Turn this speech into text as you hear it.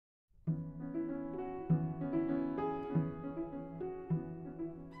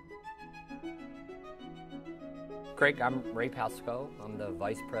Craig, I'm Ray Pasko. I'm the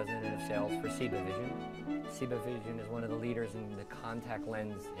Vice President of Sales for CibaVision. CibaVision is one of the leaders in the contact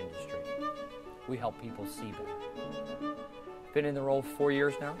lens industry. We help people see better. Been in the role 4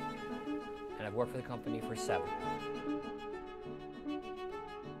 years now, and I've worked for the company for 7.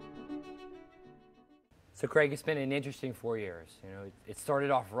 So Craig, it's been an interesting 4 years. You know, it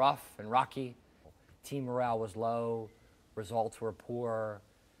started off rough and rocky. Team morale was low, results were poor.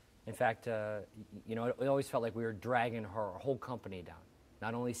 In fact, you know, it always felt like we were dragging our whole company down.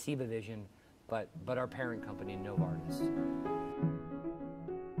 Not only CibaVision, but our parent company, Novartis.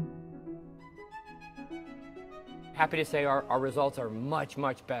 Happy to say our results are much,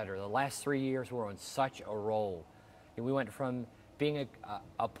 much better. The last 3 years we're on such a roll. And we went from being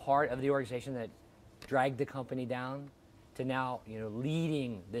a part of the organization that dragged the company down to now, you know,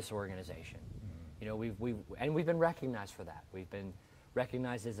 leading this organization. You know, we've been recognized for that. We've been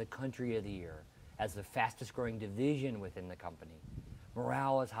recognized as a Country of the Year, as the fastest growing division within the company.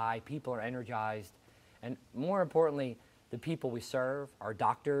 Morale is high, people are energized, and more importantly, the people we serve, our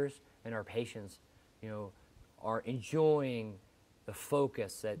doctors and our patients, you know, are enjoying the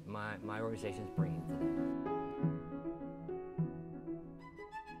focus that my organization is bringing to them.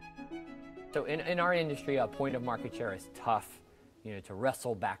 So in our industry, a point of market share is tough, you know, to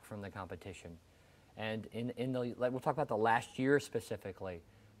wrestle back from the competition. And we'll talk about the last year specifically.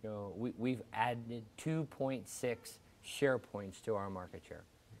 You know, we've added 2.6 share points to our market share,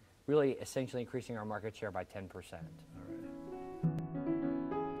 really essentially increasing our market share by 10%. All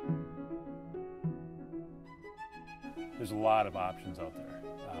right. There's a lot of options out there.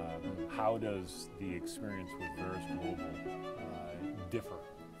 How does the experience with Verus Global differ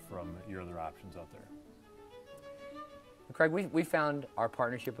from your other options out there? Craig, we found our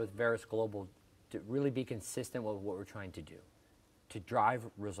partnership with Verus Global to really be consistent with what we're trying to do, to drive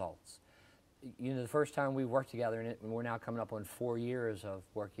results. You know, the first time we worked together, and we're now coming up on 4 years of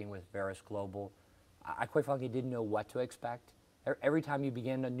working with Verus Global, I quite frankly didn't know what to expect. Every time you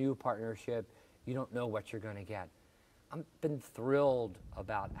begin a new partnership, you don't know what you're going to get. I've been thrilled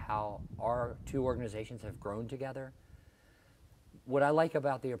about how our two organizations have grown together. What I like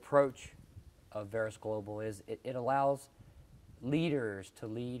about the approach of Verus Global is it allows leaders to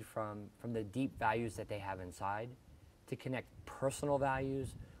lead from the deep values that they have inside, to connect personal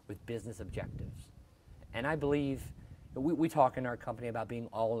values with business objectives. And I believe, we talk in our company about being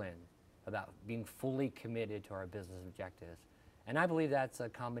all in, about being fully committed to our business objectives. And I believe that's a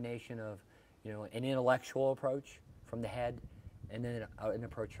combination of, you know, an intellectual approach from the head and then an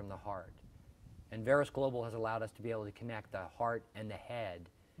approach from the heart. And Verus Global has allowed us to be able to connect the heart and the head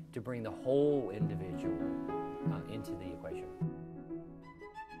to bring the whole individual into the equation.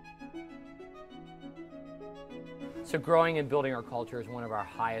 So growing and building our culture is one of our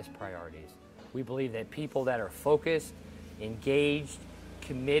highest priorities. We believe that people that are focused, engaged,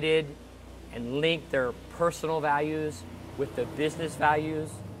 committed, and link their personal values with the business values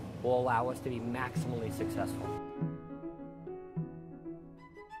will allow us to be maximally successful.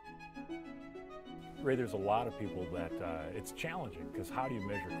 Ray, there's a lot of people that it's challenging, because how do you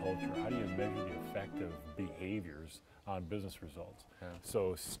measure culture? How do you measure the effect of behaviors on business results? Yeah.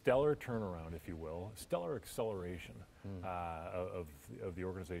 So stellar turnaround, if you will, stellar acceleration of the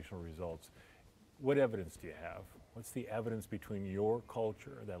organizational results. What evidence do you have? What's the evidence between your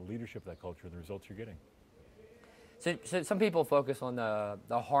culture, that leadership of that culture, and the results you're getting? So some people focus on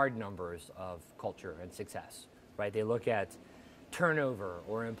the hard numbers of culture and success, right? They look at turnover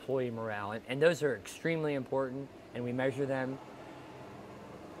or employee morale, and those are extremely important, and we measure them.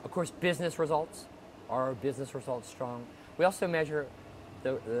 Of course, business results. Are our business results strong? We also measure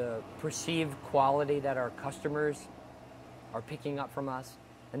the perceived quality that our customers are picking up from us,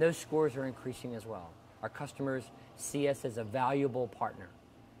 and those scores are increasing as well. Our customers see us as a valuable partner,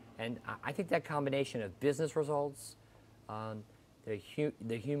 and I think that combination of business results, the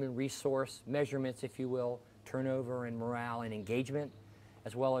human resource measurements, if you will, turnover and morale and engagement,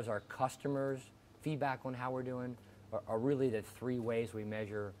 as well as our customers' feedback on how we're doing, are really the 3 ways we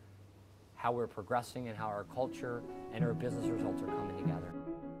measure how we're progressing and how our culture and our business results are coming together.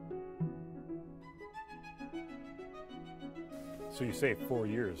 So you say 4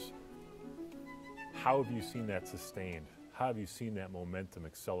 years. How have you seen that sustained? How have you seen that momentum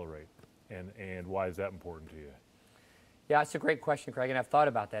accelerate? And why is that important to you? Yeah, that's a great question, Craig, and I've thought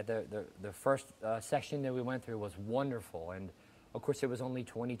about that. The first session that we went through was wonderful, and of course it was only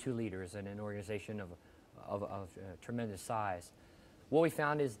 22 leaders in an organization of tremendous size. What we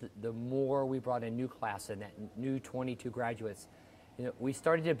found is the more we brought in new class and that new 22 graduates, you know, we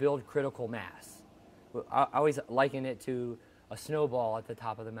started to build critical mass. I always liken it to a snowball at the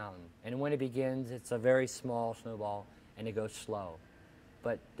top of the mountain. And when it begins, it's a very small snowball, and it goes slow.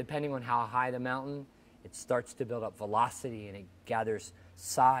 But depending on how high the mountain, it starts to build up velocity, and it gathers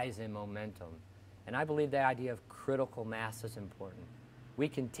size and momentum. And I believe the idea of critical mass is important. We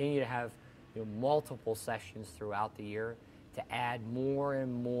continue to have multiple sessions throughout the year to add more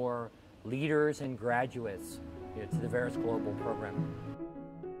and more leaders and graduates to the Verus Global program.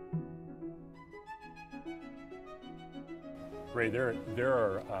 Ray, there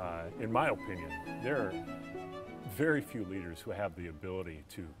are, in my opinion, there are very few leaders who have the ability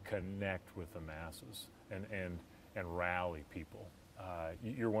to connect with the masses and rally people.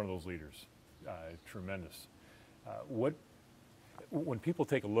 You're one of those leaders. Tremendous. When people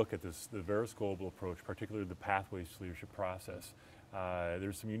take a look at the Verus Global approach, particularly the Pathways to Leadership process,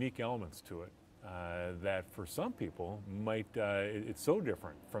 there's some unique elements to it that for some people it's so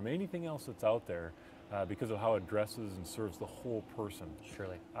different from anything else that's out there because of how it addresses and serves the whole person.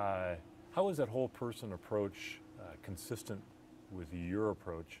 Surely. How is that whole person approach consistent with your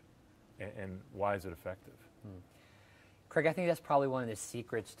approach, and why is it effective? Craig, I think that's probably one of the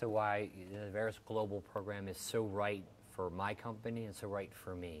secrets to why the Verus Global program is so right for my company and so right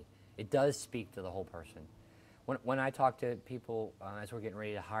for me. It does speak to the whole person. When I talk to people as we're getting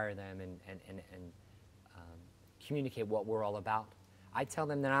ready to hire them and communicate what we're all about, I tell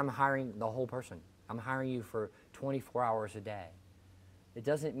them that I'm hiring the whole person. I'm hiring you for 24 hours a day. It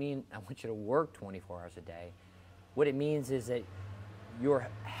doesn't mean I want you to work 24 hours a day. What it means is that your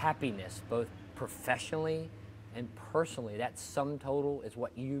happiness, both professionally and personally, that sum total is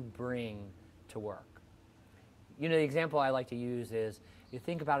what you bring to work. The example I like to use is you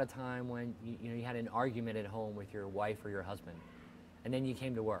think about a time when you had an argument at home with your wife or your husband, and then you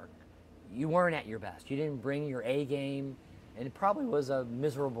came to work. You weren't at your best. You didn't bring your A game, and it probably was a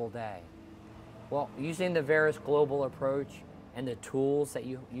miserable day. Well, using the Verus Global approach and the tools that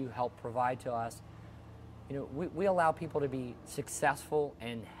you help provide to us, we allow people to be successful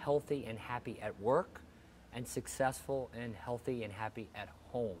and healthy and happy at work, and successful and healthy and happy at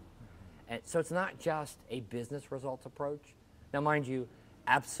home. And so it's not just a business results approach. Now, mind you,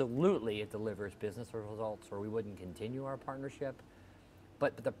 absolutely it delivers business results, or we wouldn't continue our partnership.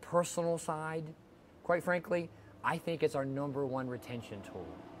 But the personal side, quite frankly, I think it's our #1 retention tool.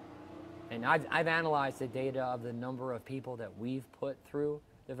 And I've analyzed the data of the number of people that we've put through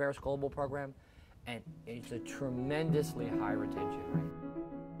the Verus Global program, and it's a tremendously high retention rate.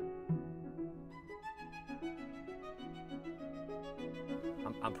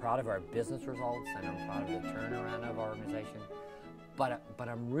 I'm proud of our business results, and I'm proud of the turnaround of our organization. But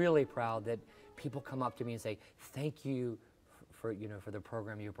I'm really proud that people come up to me and say, "Thank you for the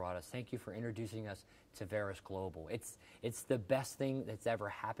program you brought us. Thank you for introducing us to Verus Global. It's the best thing that's ever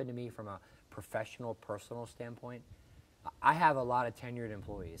happened to me from a professional, personal standpoint." I have a lot of tenured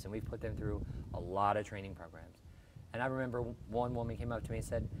employees, and we've put them through a lot of training programs. And I remember one woman came up to me and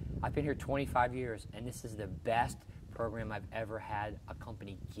said, "I've been here 25 years, and this is the best program I've ever had a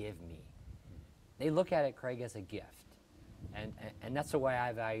company give me." They look at it, Craig, as a gift. And that's the way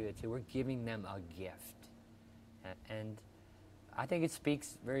I value it, too. We're giving them a gift. And I think it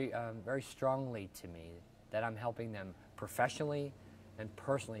speaks very, very strongly to me that I'm helping them professionally and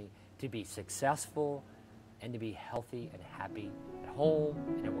personally to be successful and to be healthy and happy at home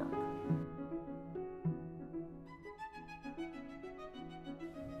and at work.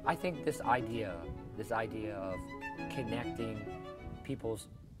 I think this idea of connecting people's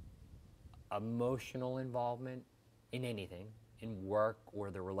emotional involvement in anything, in work or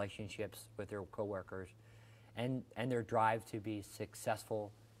their relationships with their coworkers, and their drive to be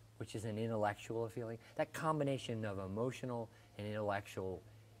successful, which is an intellectual feeling, that combination of emotional and intellectual,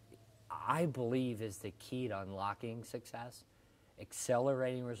 I believe, is the key to unlocking success,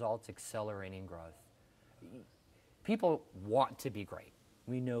 accelerating results, accelerating growth. People want to be great.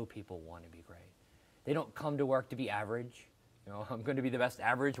 We know people want to be great. They don't come to work to be average. I'm going to be the best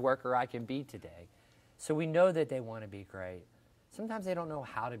average worker I can be today. So we know that they want to be great. Sometimes they don't know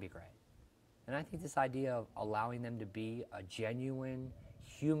how to be great. And I think this idea of allowing them to be a genuine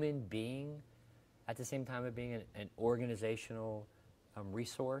human being at the same time of being an organizational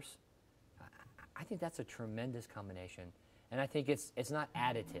resource, I think that's a tremendous combination. And I think it's not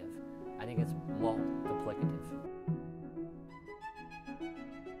additive. I think it's multiplicative.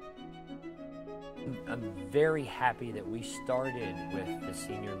 I'm very happy that we started with the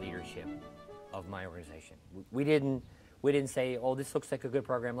senior leadership of my organization. We didn't say, "Oh, this looks like a good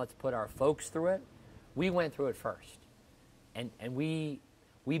program, let's put our folks through it." We went through it first. And we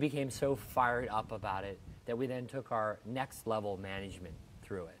became so fired up about it that we then took our next level management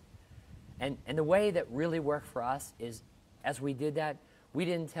through it. And the way that really worked for us is as we did that, we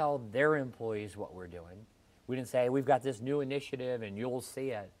didn't tell their employees what we're doing. We didn't say, we've got this new initiative and you'll see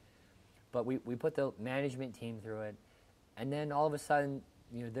it. But we put the management team through it. And then all of a sudden,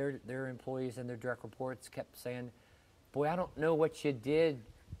 you know, their employees and their direct reports kept saying, boy, I don't know what you did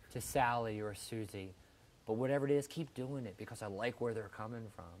to Sally or Susie, but whatever it is, keep doing it because I like where they're coming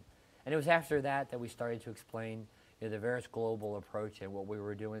from. And it was after that we started to explain, you know, the Verus Global approach and what we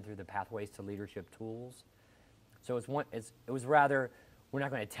were doing through the Pathways to Leadership tools. So it was rather, we're not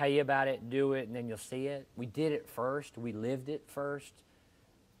going to tell you about it, do it, and then you'll see it. We did it first. We lived it first.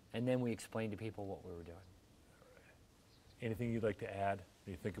 And then we explained to people what we were doing. Anything you'd like to add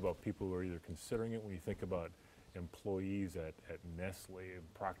when you think about people who are either considering it, when you think about employees at Nestle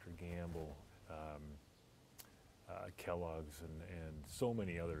and Procter & Gamble, Kellogg's, and so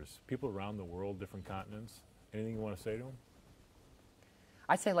many others, people around the world, different continents? Anything you want to say to them?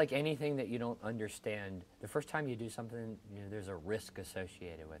 I'd say like anything that you don't understand, the first time you do something, you know, there's a risk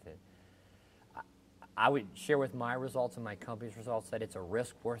associated with it. I would share with my results and my company's results that it's a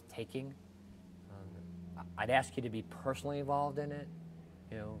risk worth taking. I'd ask you to be personally involved in it.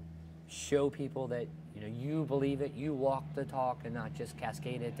 You know, show people that, you know, you believe it, you walk the talk and not just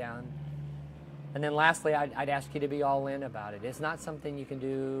cascade it down. And then lastly, I'd ask you to be all in about it. It's not something you can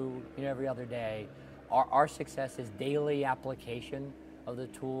do, you know, every other day. Our success is daily application of the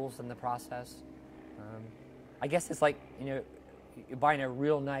tools and the process. I guess it's like, you know, you're buying a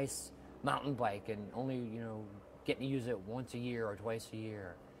real nice mountain bike and only, you know, getting to use it once a year or twice a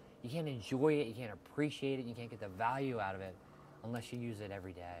year. You can't enjoy it, you can't appreciate it, you can't get the value out of it unless you use it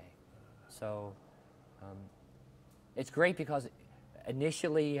every day. So it's great because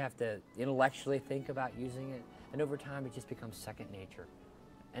initially you have to intellectually think about using it, and over time it just becomes second nature.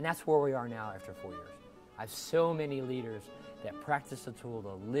 And that's where we are now after 4 years. I have so many leaders that practice the tool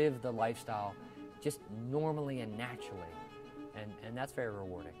to live the lifestyle just normally and naturally, and that's very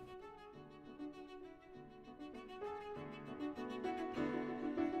rewarding.